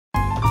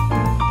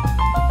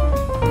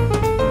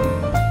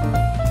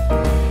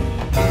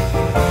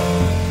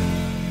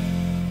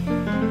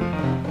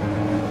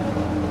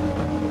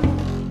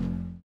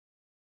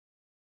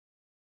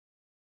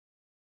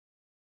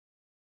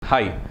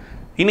Hi.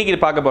 இன்னைக்கு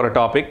பார்க்க போற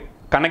topic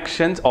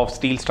connections of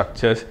steel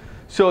structures.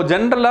 So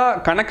generally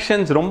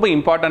connections ரொம்ப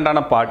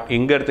இம்பார்ட்டன்ட்டான பார்ட்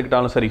எங்க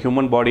எடுத்துக்கிட்டாலும் சரி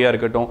ஹியூமன் பாடியா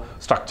இருக்கட்டும்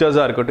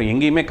ஸ்ட்ரக்சர்ஸா இருக்கட்டும்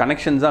எங்கேயுமே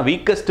connections தான்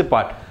வீக்கஸ்ட்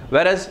பார்ட்.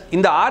 whereas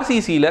இந்த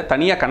RCCல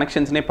தனியா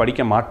connectionsனே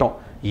படிக்க மாட்டோம்.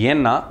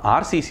 ஏன்னா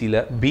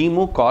RCCல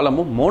பீமும்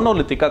காலமும்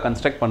மோனோலித்திக்கா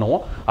கன்ஸ்ட்ரக்ட்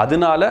பண்ணுவோம்.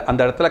 அதனால அந்த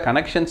இடத்துல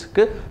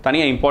கனெக்ஷன்ஸ்க்கு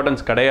தனியா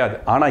இம்பார்ட்டன்ஸ் கிடையாது.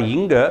 ஆனா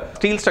இங்க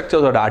ஸ்டீல்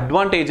ஸ்ட்ரக்சர்ஸோட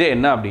அட்வான்டேஜே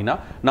என்ன அப்படின்னா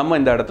நம்ம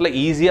இந்த இடத்துல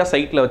ஈஸியா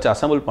சைட்ல வச்சு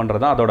அசெம்பிள்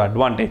பண்றது தான் அதோட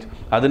அட்வான்டேஜ்.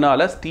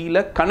 அதனால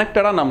ஸ்டீலை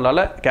கனெக்டடா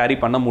நம்மளால கேரி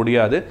பண்ண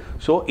முடியாது.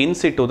 ஸோ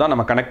இன்சிட்டு தான்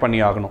நம்ம கனெக்ட்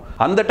பண்ணி ஆகணும்.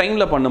 அந்த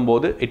டைம்ல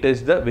பண்ணும்போது it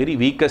is the very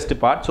weakest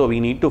part. So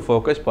we need to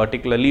focus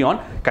particularly on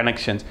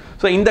connections.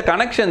 So இந்த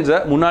கனெக்ஷன்ஸை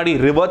முன்னாடி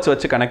ரிவர்ஸ்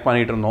வச்சு கனெக்ட்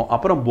பண்ணிட்டு இருந்தோம்.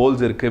 அப்புறம்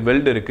போல்ஸ் இருக்கு,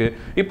 வெல்ட் இருக்கு.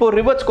 இப்போ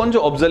ரிவர்ஸ்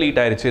கொஞ்சம் obsolete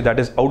ஆயிருச்சு, that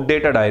is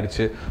outdated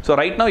ஆயிருச்சு. So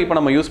right now இப்போ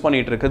நம்ம யூஸ்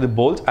பண்ணிட்டு இருக்குது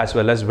bolts as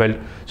well as weld.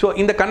 So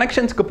இந்த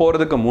connectionsக்கு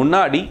போறதுக்கு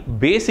முன்னாடி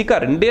பேசிக்கா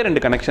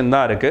ரெண்டு கனெக்ஷன்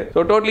தான் இருக்கு.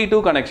 So totally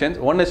two connections.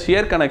 One is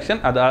shear connection,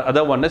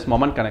 other one is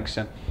moment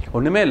connection.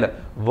 ஒண்ணுமே இல்ல,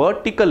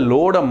 வெர்டிகல்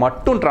லோட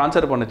மட்டும்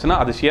ட்ரான்ஸ்ஃபர் பண்ணுச்சுன்னா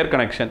அது shear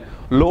connection.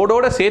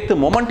 லோடோட சேர்த்து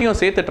மொமெண்ட்டையும்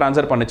சேர்த்து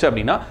ட்ரான்ஸ்ஃபர் பண்ணுச்சு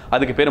அப்படின்னா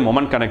அதுக்கு பேர்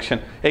மொமெண்ட்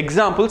கனெக்ஷன்.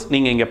 எக்ஸாம்பிள்ஸ்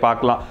நீங்க இங்க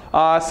பார்க்கலாம்.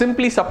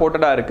 சிம்பிளி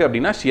சப்போர்ட்டடா இருக்கு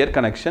அப்படின்னா shear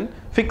connection,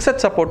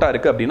 ஃபிக்ஸட் சப்போர்ட்டா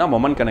இருக்கு அப்படின்னா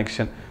மொமெண்ட்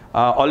கனெக்ஷன்.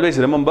 ஆல்வேஸ்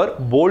ரிமெம்பர்,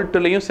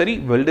 போல்ட்லையும் சரி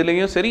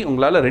வெல்ட்லையும் சரி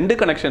உங்களால் ரெண்டு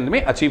கனெக்ஷனுமே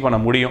அச்சீவ் பண்ண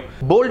முடியும்.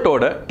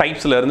 போல்ட்டோட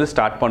டைப்ஸ்ல இருந்து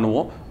ஸ்டார்ட்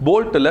பண்ணுவோம்.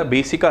 போல்ட்டில்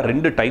பேசிக்காக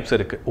ரெண்டு டைப்ஸ்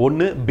இருக்கு.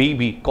 ஒன்று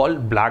BP call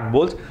block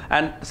poles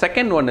and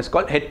second one is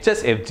call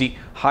HSFG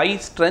high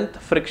strength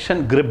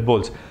friction grip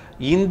poles.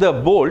 இந்த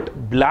போல்ட்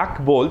பிளாக்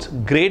போல்ஸ்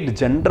கிரேட்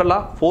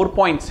ஜென்ரலாக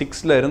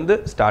 4.6ல இருந்து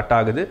ஸ்டார்ட்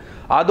ஆகுது.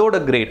 அதோட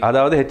கிரேட்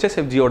அதாவது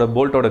HSFGயோட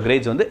போல்ட்டோட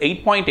கிரேட்ஸ் வந்து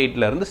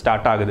 8.8ல இருந்து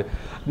ஸ்டார்ட் ஆகுது.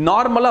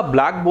 நார்மலாக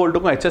பிளாக்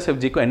போல்ட்டுக்கும்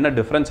HSFGக்கும் என்ன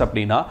டிஃப்ரென்ஸ்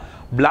அப்படின்னா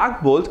பிளாக்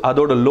போல்ஸ்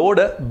அதோட லோட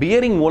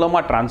பியரிங்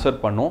மூலமாக ட்ரான்ஸ்ஃபர்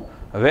பண்ணும்.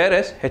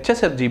 whereas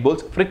HSFG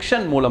போல்ஸ்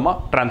ஃப்ரிக்ஷன்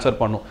மூலமாக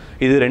ட்ரான்ஸ்ஃபர் பண்ணும்.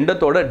 இது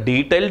ரெண்டத்தோட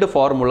டீடைல்டு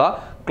ஃபார்முலா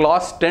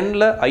கிளாஸ்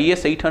 10ல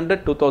IS 800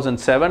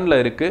 2007ல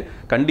இருக்கு.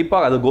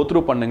 கண்டிப்பாக அதை கோ த்ரூ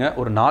பண்ணுங்க.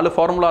 ஒரு 4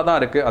 ஃபார்முலா தான்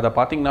இருக்கு. அதை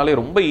பார்த்தீங்கனாலே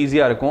ரொம்ப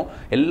ஈஸியாக இருக்கும்.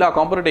 எல்லா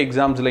காம்படிட்டிவ்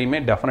எக்ஸாம்ஸ்லையுமே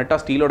டெஃபினட்டாக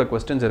ஸ்டீலோட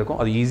கொஸ்டின்ஸ் இருக்கும்.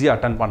 அது ஈஸியாக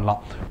அட்டன் பண்ணலாம்.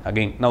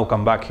 Again now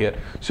come back here.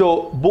 So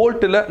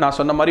போல்ட்டில் நான்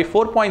சொன்ன மாதிரி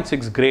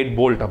 4.6 கிரேட்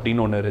போல்ட்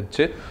அப்படின்னு ஒன்று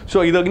இருந்துச்சு.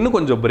 ஸோ இதை இன்னும்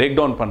கொஞ்சம் பிரேக்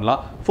டவுன் பண்ணலாம்.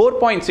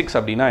 4.6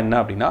 அப்படின்னா என்ன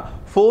அப்படின்னா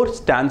 4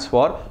 stands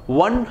for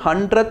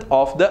 1/100th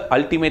of the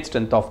ultimate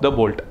strength of the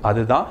bolt.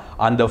 அதுதான்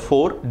அந்த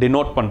 4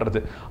 denote பண்றது.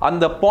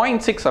 அந்த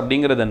 0.6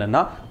 அப்படிங்கிறது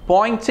என்னன்னா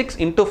 0.6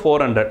 into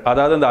 400,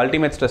 அதாவது அந்த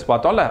அல்டிமேட் ஸ்ட்ரெஸ்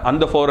பார்த்தோம்ல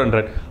அந்த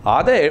 400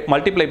 அதை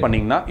மல்டிப்ளை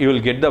பண்ணீங்கன்னா you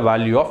will get the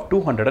value of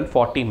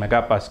 240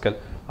 megapascal.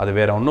 அது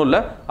வேற ஒன்றும் இல்லை,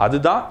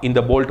 அதுதான் இந்த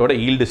போல்ட்டோட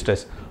ஈல்டு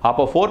ஸ்ட்ரெஸ்.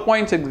 அப்போ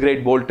 4.6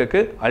 கிரேட் போல்ட்டுக்கு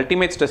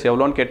அல்டிமேட் ஸ்ட்ரெஸ்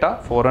எவ்வளோன்னு கேட்டால்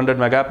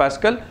 400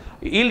 மெகாபாஸ்கல்,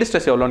 ஈல்டு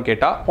ஸ்ட்ரெஸ் எவ்வளோன்னு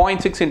கேட்டால்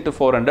 0.6 into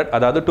 400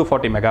 அதாவது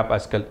 240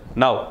 மெகாபாஸ்கல்.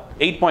 நவ்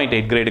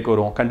 8.8 கிரேடுக்கு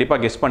வருவோம்.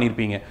 கண்டிப்பாக கெஸ்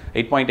பண்ணியிருப்பீங்க.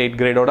 8.8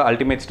 கிரேடோட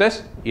அல்டிமேட் ஸ்ட்ரெஸ்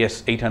எஸ்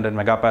 800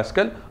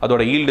 மெகாபாஸ்கல்.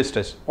 அதோட yield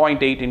stress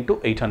 0.8 into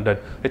 800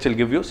 which will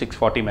give you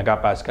 640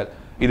 மெகாபாஸ்கல்.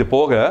 இது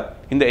போக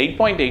இந்த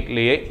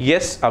 8.8லேயே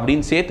எஸ்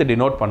அப்படின்னு சேர்த்து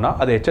டினோட் பண்ணால்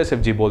அது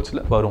HSFG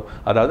போல்ஸில் வரும்,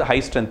 அதாவது ஹை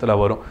ஸ்ட்ரென்த்தில்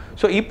வரும்.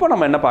 ஸோ இப்போ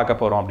நம்ம என்ன பார்க்க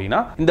போகிறோம் அப்படின்னா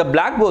இந்த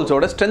பிளாக்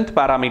போல்ஸோட ஸ்ட்ரென்த்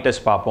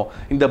பேராமீட்டர்ஸ் பார்ப்போம்.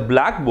 இந்த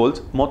பிளாக்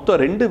போல்ஸ்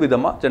மொத்தம் 2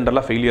 விதமாக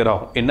ஜென்ரலாக ஃபெயிலியர்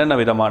ஆகும். என்னென்ன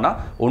விதமானா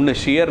ஒன்று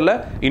ஷியரில்,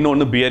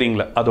 இன்னொன்று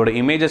பியரிங்கில். அதோட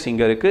இமேஜஸ்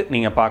இங்கே இருக்குது,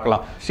 நீங்கள்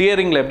பார்க்கலாம்.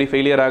 ஷியரிங்கில் எப்படி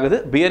ஃபெயிலியர் ஆகுது,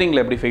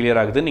 பியரிங்கில் எப்படி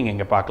ஃபெயிலியர் ஆகுதுன்னு நீங்கள்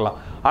இங்கே பார்க்கலாம்.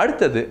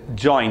 அடுத்தது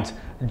ஜாயின்ஸ்.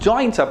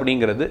 ஜாயின்ஸ்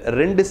அப்படிங்கிறது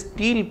 2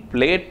 ஸ்டீல்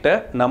பிளேட்டை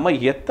நம்ம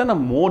எத்தனை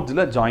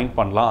மோட்ஸில் ஜாயின்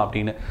பண்ணலாம்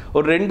அப்படின்னு.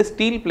 ஒரு 2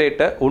 ஸ்டீல்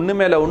பிளேட்டை ஒன்று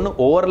மேலே ஒன்று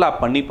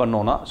ஓவர்லாப்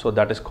பண்ணோன்னா so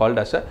that is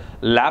called as a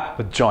lab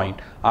joint.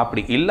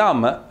 அப்படி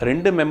இல்லாமல்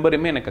 2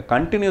 மெம்பருமே எனக்கு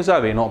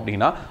கண்டினியூஸாக வேணும்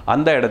அப்படின்னா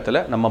அந்த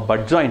இடத்துல நம்ம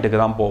பட் ஜாயிண்ட்டுக்கு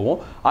தான் போவோம்.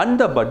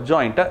 அந்த பட்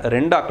ஜாயிண்ட்டை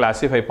 2ஆக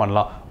கிளாஸிஃபை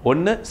பண்ணலாம்.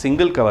 ஒன்று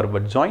சிங்கிள் கவர்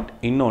பட் ஜாயிண்ட்,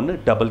 இன்னொன்று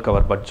double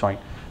cover but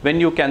joint. when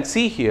you can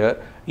see here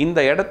இந்த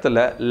இடத்துல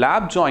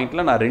லேப்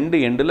ஜாயிண்ட்ல நான் 2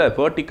 எண்டில்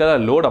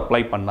வெர்டிக்கலாக லோட்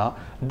அப்ளை பண்ணால்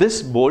this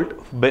bolt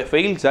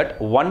fails at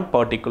one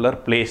particular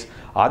place.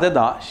 அதை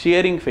தான்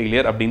ஷியரிங்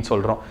ஃபெயிலியர் அப்படின்னு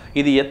சொல்கிறோம்.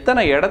 இது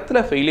எத்தனை இடத்துல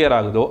ஃபெயிலியர்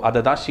ஆகுதோ அதை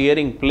தான்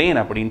ஷியரிங் பிளேன்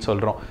அப்படின்னு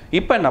சொல்கிறோம்.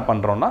 இப்போ என்ன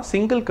பண்ணுறோம்னா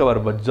single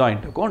cover but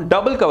ஜாயிண்ட்டுக்கும்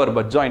double cover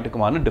but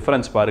ஜாயிண்ட்டுக்குமான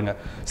difference பாருங்கள்.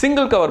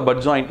 சிங்கிள் கவர்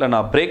பட் ஜாயிண்ட்டில்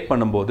நான் பிரேக்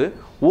பண்ணும்போது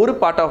ஒரு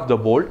part of the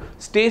bolt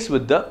stay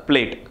with the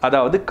plate,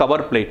 அதாவது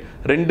கவர் பிளேட்.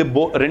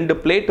 2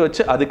 பிளேட்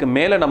வச்சு அதுக்கு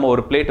மேலே நம்ம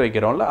ஒரு பிளேட்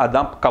வைக்கிறோம்ல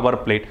அதுதான் cover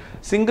plate.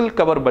 Single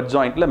cover but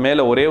ஜாயிண்ட்ல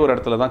மேலே ஒரே ஒரு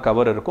இடத்துல தான்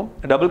கவர் இருக்கும்.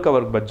 டபுள்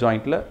கவர் பட்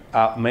ஜாயிண்ட்ல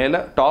மேலே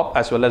top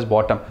as well as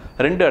bottom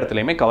 2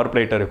 இடத்துலையுமே கவர்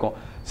பிளேட் இருக்கும்.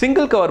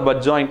 சிங்கிள் கவர் பட்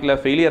ஜாயிண்ட்ல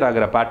ஃபெயிலியர்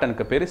ஆகிற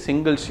பேட்டர்னுக்கு பேர்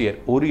சிங்கிள் ஷியர்.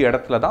 ஒரு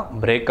இடத்துல தான்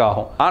பிரேக்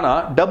ஆகும்.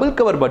 ஆனால் டபுள்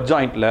கவர் பட்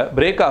ஜாயிண்ட்ல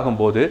பிரேக்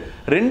ஆகும்போது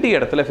 2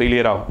 இடத்துல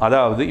ஃபெயிலியர் ஆகும்.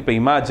 அதாவது இப்போ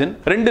இமேஜின்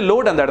 2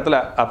 லோட் அந்த இடத்துல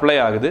அப்ளை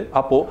ஆகுது.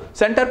 அப்போ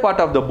centre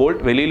part of the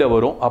bolt வெளியில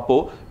வரும். அப்போ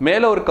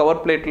மேலே ஒரு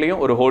கவர்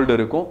பிளேட்லையும் ஒரு ஹோல்டு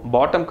இருக்கும்,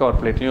 பாட்டம் கவர்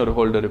பிளேட்லையும் ஒரு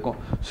ஹோல்டு இருக்கும்.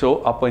 ஸோ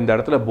அப்போ இந்த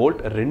இடத்துல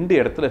போல்ட்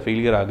 2 இடத்துல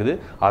ஃபெயிலியர் ஆகுது.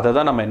 அதை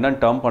தான் நம்ம என்ன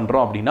டேர்ம்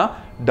பண்றோம் அப்படின்னா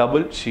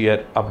டபுள்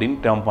ஷியர் அப்படின்னு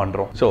டேர்ம்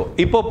பண்றோம். ஸோ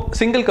இப்போ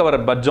சிங்கிள்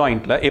கவர் பட்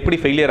ஜாயிண்ட்ல எப்படி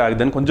ஃபெயிலியர்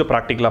ஆகுதுன்னு கொஞ்சம்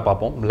ப்ராக்டிக்கலாக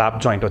பார்ப்போம். பண்ணியிருக்கோம், லேப்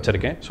ஜாயிண்ட்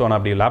வச்சிருக்கேன். ஸோ நான்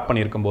அப்படி லேப்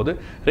பண்ணியிருக்கும் போது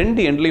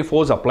ரெண்டு எண்ட்லையும்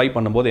ஃபோர்ஸ் அப்ளை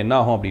பண்ணும்போது என்ன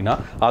ஆகும் அப்படின்னா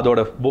அதோட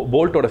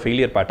போல்ட்டோட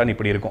ஃபெயிலியர் பேட்டர்ன்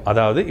இப்படி இருக்கும்.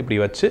 அதாவது இப்படி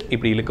வச்சு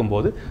இப்படி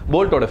இழுக்கும்போது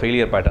போல்ட்டோட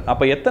ஃபெயிலியர் பேட்டர்ன்.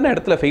 அப்போ எத்தனை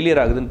இடத்துல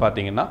ஃபெயிலியர் ஆகுதுன்னு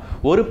பார்த்தீங்கன்னா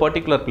ஒரு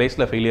பர்டிகுலர்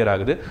பிளேஸில் ஃபெயிலியர்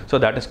ஆகுது. So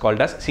that is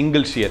called as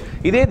single shear.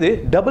 இதே இது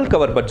டபுள்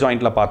கவர் பட்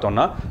ஜாயிண்ட்டில்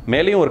பார்த்தோம்னா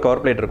மேலேயும் ஒரு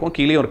கவர் பிளேட் இருக்கும்,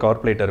 கீழே ஒரு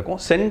கவர் பிளேட் இருக்கும்,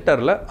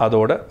 சென்டரில்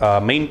அதோட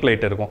மெயின்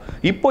பிளேட் இருக்கும்.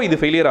 இப்போ இது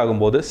ஃபெயிலியர்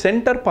ஆகும்போது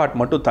சென்டர் பார்ட்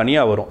மட்டும்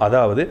தனியாக வரும்.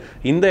 அதாவது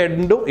இந்த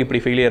எண்டும் இப்படி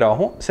ஃபெயிலியர்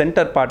ஆகும்,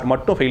 சென்டர் பார்ட்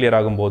மட்டும் ஃபெயிலியர்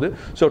ஆகும்போது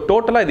ஸோ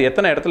டோட்டலாக இது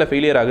எத்தனை இடத்துல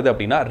ஃபெயிலியர் ஆகுது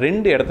அப்படின்னா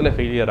ரெண்டு இடத்துல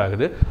ஃபெயிலியர்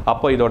ஆகுது.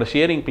 அப்போ இதோட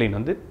ஷியரிங் பிளேன்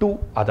வந்து 2,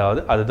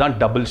 அதாவது அதுதான்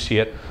double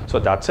shear. So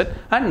that's it.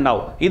 And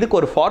now இதுக்கு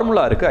ஒரு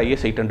ஃபார்முலா இருக்குது.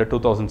 IS 800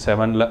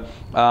 2007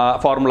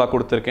 ஃபார்முலா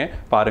கொடுத்துருக்கேன்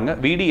பாருங்கள்.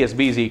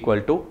 VDSB is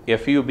equal to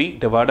FUB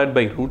divided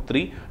by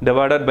 √3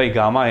 divided by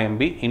gamma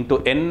MB into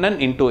NN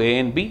into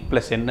ANB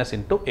plus NS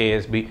into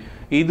ASB.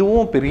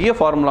 இதுவும் பெரிய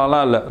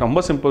ஃபார்முலாலாம் இல்லை, ரொம்ப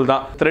சிம்பிள்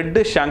தான்.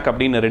 த்ரெட்டு ஷாங்க்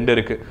அப்படின்னு ரெண்டு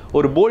இருக்குது.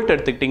 ஒரு போல்ட்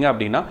எடுத்துக்கிட்டிங்க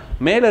அப்படின்னா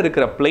மேலே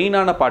இருக்கிற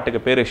பிளெயினான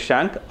பாட்டுக்கு பேர்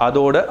ஷாங்க்,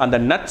 அதோட அந்த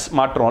நட்ஸ்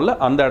மாற்றோம்ல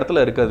அந்த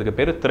இடத்துல இருக்கிறதுக்கு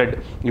பேர் த்ரெட்.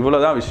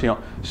 இவ்வளோதான்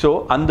விஷயம். ஸோ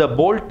அந்த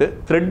போல்ட்டு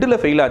த்ரெட்டில்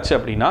ஃபெயில் ஆச்சு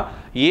அப்படின்னா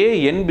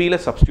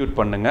ANBயில் சப்ஸ்டியூட்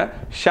பண்ணுங்கள்.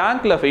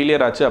 ஷாங்கில்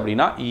ஃபெயிலியர் ஆச்சு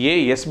அப்படின்னா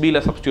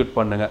ASBயில் சப்ஸ்டியூட்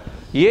பண்ணுங்கள்.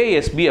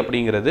 ASB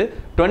அப்படிங்கிறது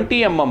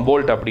 20 mm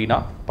போல்ட் அப்படின்னா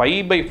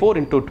π/4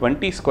 ×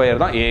 20²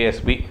 தான்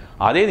ASB.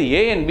 அதே இது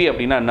ANB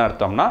அப்படின்னா என்ன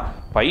அர்த்தம்னா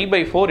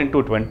π/4 ×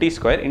 20²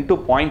 ×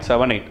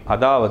 0.78.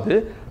 அதாவது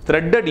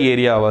த்ரெட்டட்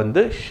ஏரியா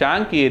வந்து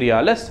ஷாங்க்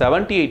ஏரியாவில்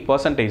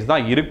 78%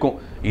 தான் இருக்கும்.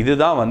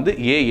 இதுதான் வந்து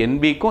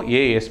ANBக்கும்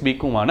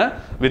ASBக்குமான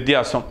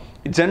வித்தியாசம்.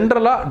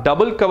 ஜென்ரலாக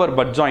டபுள் கவர்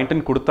பட்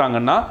ஜாயிண்ட்னு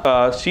கொடுத்தாங்கன்னா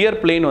ஷியர்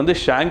பிளேன் வந்து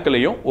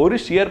ஷாங்க்லையும் ஒரு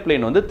ஷியர்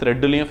பிளேன் வந்து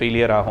த்ரெட்லையும்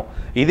ஃபெயிலியர் ஆகும்.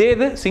 இதே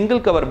இது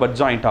சிங்கிள் கவர் பட்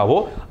ஜாயிண்டாவோ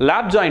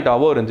லேப்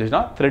ஜாயிண்டாவோ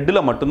இருந்துச்சுன்னா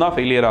த்ரெட்டில் மட்டும்தான்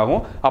ஃபெயிலியர்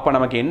ஆகும். அப்போ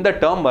நமக்கு எந்த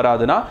டேர்ம்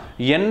வராதுன்னா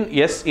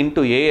NS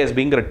 ×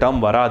 ASBங்கிற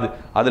டேர்ம் வராது.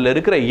 அதில்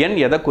இருக்கிற N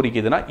எதை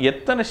குறிக்குதுன்னா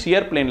எத்தனை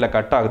ஷியர் பிளேனில்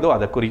கட் ஆகுதோ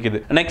அதை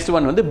குறிக்குது. நெக்ஸ்ட்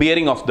ஒன் வந்து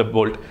bearing of the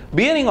bolt.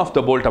 Bearing of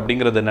the bolt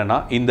அப்படிங்கிறது என்னன்னா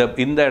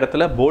இந்த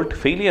இடத்துல போல்ட்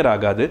ஃபெயிலியர்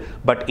ஆகாது,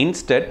 பட்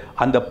இன்ஸ்டெட்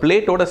அந்த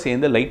பிளேட்டோட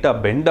சேர்ந்து லைட்டாக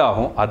பெண்ட்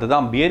ஆகும். அதுதான்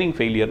பியரிங்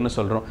ஃபெயிலியர்னு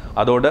சொல்கிறோம்.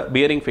 அதோட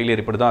பியரிங்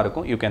ஃபெயிலியர் இப்படி தான்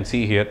இருக்கும். You can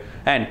see here.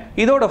 And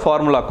இதோட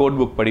ஃபார்முலா கோட்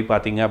புக் படி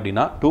பார்த்தீங்க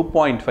அப்படின்னா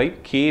 2.5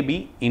 kb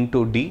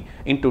 × d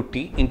 ×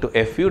 t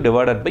 × fu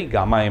divided by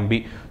gamma mb.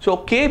 So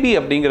kb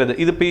அப்படிங்கிறது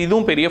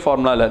இதுவும் பெரிய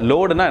ஃபார்முலா இல்லை.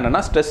 லோடுனா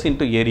என்னன்னா ஸ்ட்ரெஸ்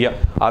இன்டூ ஏரியா.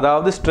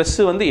 அதாவது ஸ்ட்ரெஸ்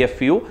வந்து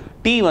fu,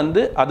 T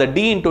வந்து அதை D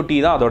 × T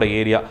தான் அதோட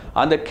ஏரியா.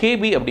 அந்த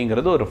KB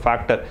அப்படிங்கிறது ஒரு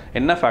ஃபேக்டர்.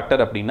 என்ன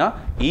ஃபேக்டர் அப்படின்னா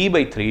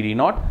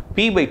E/3D0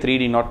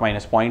 P/3D0 -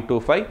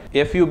 0.25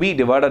 FUB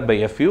divided by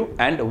FU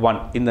and 1.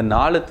 இந்த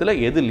நாலுத்தில்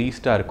எது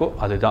லீஸ்டாக இருக்கோ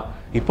அதுதான்.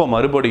 இப்போ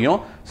மறுபடியும்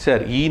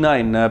சார் ஈனா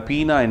என்ன,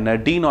 பீனா என்ன,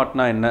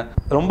 D0னா என்ன?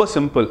 ரொம்ப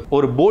சிம்பிள்.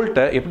 ஒரு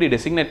போல்ட்டை எப்படி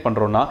டெசிக்னேட்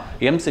பண்ணுறோன்னா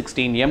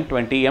M16,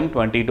 M20,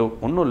 M22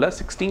 ஒன்றும் இல்லை.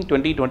 16,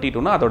 20,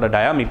 22னா அதோட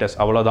டயாமீட்டர்ஸ்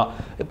அவ்வளோதான்.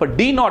 இப்போ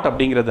D0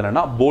 அப்படிங்கிறது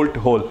என்னன்னா போல்ட்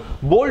ஹோல்.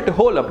 போல்ட்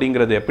ஹோல்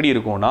அப்படிங்கிறது எப்படி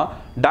இருக்கும்னா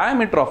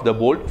diameter of the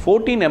bolt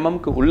 14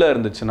 mmக்கு உள்ள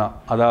இருந்துச்சுன்னா,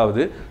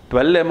 அதாவது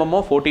 12 mm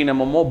 14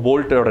 mm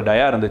போல்ட்டோட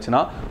டயா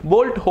இருந்துச்சுன்னா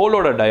போல்ட்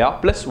ஹோலோட டயா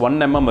 +1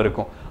 mm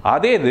இருக்கும்.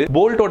 அதே இது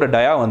போல்ட்டோட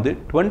டயா வந்து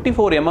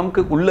 24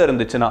 mmக்கு உள்ள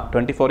இருந்துச்சுன்னா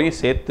 24ஐயும்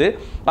சேர்த்து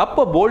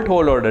அப்போ போல்ட்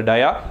ஹோலோட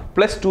டயா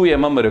 +2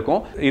 mm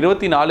இருக்கும்.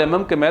 24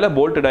 mmக்கு மேலே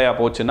போல்ட் டயா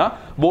போச்சுன்னா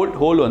போல்ட்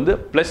ஹோல் வந்து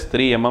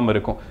 +3 mm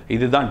இருக்கும்.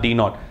 இதுதான்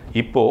D0.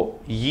 இப்போ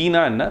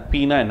ஈனா என்ன,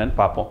 பீனா என்னன்னு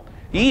பார்ப்போம்.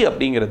 E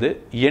அப்படிங்கிறது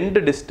எண்ட்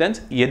டிஸ்டன்ஸ்,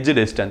 எட்ஜ்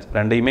டிஸ்டன்ஸ்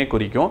ரெண்டையுமே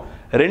குறிக்கும்.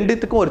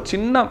 ரெண்டுத்துக்கும் ஒரு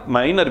சின்ன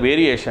மைனர்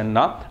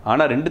வேரியேஷன்னா,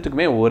 ஆனால்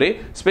ரெண்டுத்துக்குமே ஒரே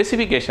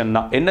ஸ்பெசிஃபிகேஷன்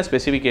தான். என்ன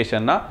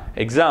ஸ்பெசிஃபிகேஷன்னா,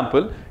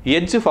 எக்ஸாம்பிள்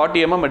எட்ஜ்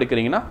 40 mm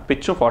எடுக்கிறீங்கன்னா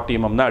பிச்சும் 40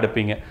 mm தான்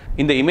எடுப்பீங்க.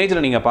 இந்த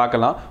இமேஜில் நீங்கள்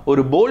பார்க்கலாம்,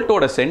 ஒரு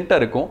போல்ட்டோட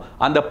சென்டருக்கும்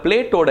அந்த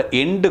பிளேட்டோட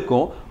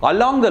எண்டுக்கும்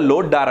அலாங் த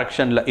லோட்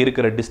டைரக்ஷனில்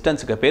இருக்கிற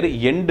டிஸ்டன்ஸுக்கு பேர்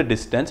end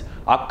distance,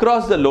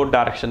 across the load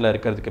டைரக்ஷனில்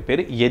இருக்கிறதுக்கு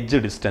பேர் எட்ஜ்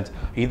டிஸ்டன்ஸ்.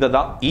 இதை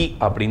தான் E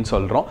அப்படின்னு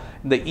சொல்கிறோம்.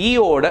 இந்த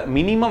ஈயோட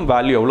மினிமம்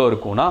வேல்யூ எவ்வளோ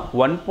இருக்கும்னா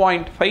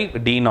 1.5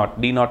 D0.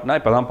 D0னா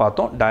இப்போ தான்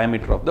பார்த்தோம்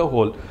டயமீட்டர் ஆஃப் த ஹோல்,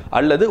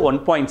 அல்லது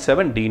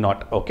 1.7 D0.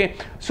 ஓகே.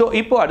 ஸோ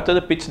இப்போ அடுத்தது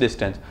pitch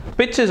distance.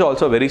 Pitch is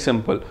also very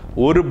simple.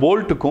 ஒரு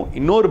போல்ட்டுக்கும்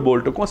இன்னொரு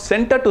போல்ட்டுக்கும்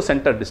சென்டர் டு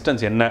சென்டர்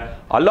டிஸ்டன்ஸ் என்ன?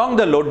 அலாங்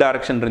த லோட்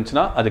டைரக்ஷன்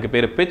இருந்துச்சுன்னா அதுக்கு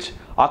பேர் pitch,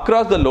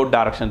 across the load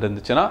direction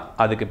இருந்துச்சுன்னா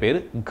அதுக்கு பேர்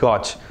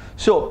காஜ்.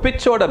 ஸோ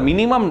பிட்சோட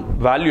மினிமம்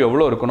வேல்யூ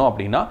எவ்வளோ இருக்கணும்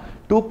அப்படின்னா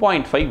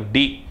 2.5 D.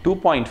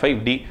 2.5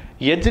 D.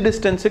 Edge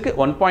டிஸ்டன்ஸுக்கு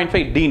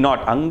 1.5 D0.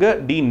 அங்கே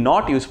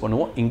D0 யூஸ்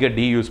பண்ணுவோம், இங்கே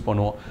D யூஸ்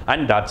பண்ணுவோம்.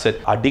 And that's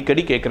it.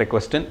 அடிக்கடி கேட்குற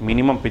கொஸ்டின்,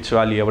 மினிமம் பிட்ச்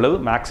வேல்யூ எவ்வளவு,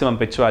 மேக்ஸிமம்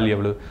பிட்ச் வேல்யூ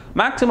எவ்வளவு?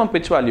 மேக்ஸிமம்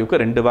பிட்ச்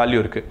வேல்யூக்கு ரெண்டு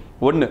வேல்யூ இருக்குது.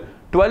 ஒன்று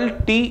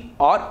 12T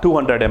or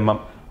 200 mm,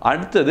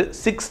 அடுத்தது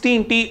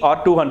 16T or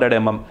 200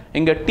 mm.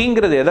 இங்கே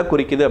டீங்கிறது எதை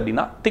குறிக்குது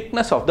அப்படின்னா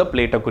திக்னஸ் ஆஃப் த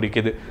பிளேட்டை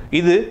குறிக்குது.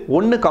 இது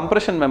ஒன்று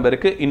கம்ப்ரெஷன்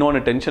மெம்பருக்கு, இன்னொன்று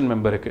டென்ஷன்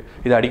மெம்பருக்கு.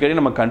 இது அடிக்கடி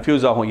நம்ம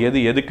கன்ஃபியூஸ் ஆகும் எது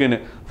எதுக்குன்னு.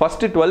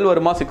 ஃபஸ்ட்டு 12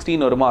 வருமா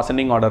 16 வருமா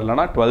அசெண்டிங்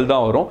ஆர்டர்லனா 12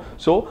 தான் வரும்.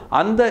 ஸோ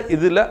அந்த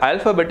இதில்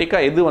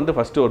ஆல்ஃபபெட்டிக்காக எது வந்து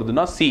ஃபஸ்ட்டு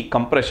வருதுன்னா C,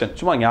 கம்ப்ரெஷன்.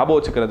 சும்மா ஞாபகம்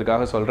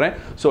வச்சுக்கிறதுக்காக சொல்கிறேன்.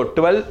 ஸோ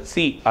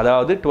 12C,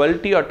 அதாவது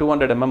 12T or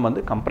 200 mm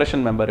வந்து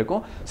கம்ப்ரெஷன் மெம்பர்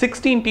இருக்கும்,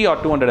 16T or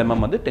 200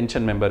 mm வந்து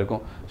டென்ஷன் மெம்பர்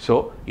இருக்கும். ஸோ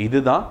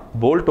இதுதான்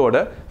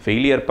போல்ட்டோட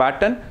ஃபெயிலியர்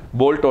பேட்டர்ன்,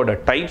 போல்ட்டோட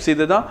டைப்ஸ்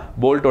இதுதான்,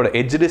 போல்ட்டோட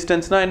எட்ஜ்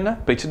டிஸ்டன்ஸ்னா என்ன,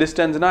 பிச்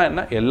டிஸ்டன்ஸ்னா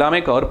என்ன, எல்லாமே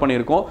கவர்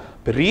பண்ணியிருக்கோம்.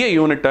 பெரிய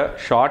யூனிட்டை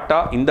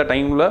ஷார்ட்டாக இந்த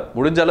டைமில்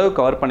முடிஞ்ச அளவு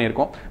கவர்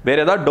பண்ணியிருக்கோம்.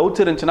 வேறு ஏதாவது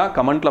டவுட்ஸ் இருந்துச்சுன்னா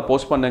கமெண்ட்டில்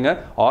போஸ்ட் பண்ணுங்கள்.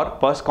 ஆர்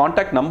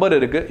காண்டாக்ட் நம்பர்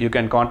இருக்குது, you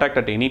can contact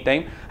at any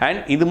time.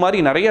 And இது மாதிரி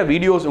நிறைய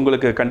வீடியோஸ்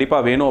உங்களுக்கு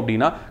கண்டிப்பாக வேணும்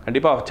அப்படின்னா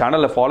கண்டிப்பாக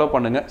சேனலை ஃபாலோ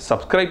பண்ணுங்கள்,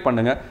 சப்ஸ்கிரைப்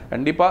பண்ணுங்கள்.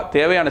 கண்டிப்பாக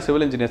தேவையான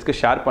சிவில் இன்ஜினியர்ஸ்க்கு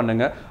ஷேர்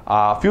பண்ணுங்கள்.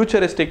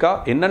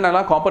 ஃபியூச்சரிஸ்டிக்காக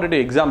என்னென்னலாம்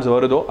காம்படிட்டிவ் எக்ஸாம்ஸ்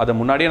வருதோ அதை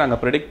முன்னாடியே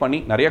நாங்கள் ப்ரெடிக்ட்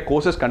பண்ணி நிறைய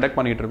கோர்சஸ் கண்டக்ட்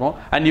பண்ணிகிட்டு இருக்கோம்.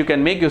 And you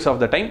can make use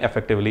of the time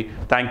effectively.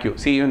 Thank you.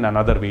 See you in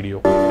another video.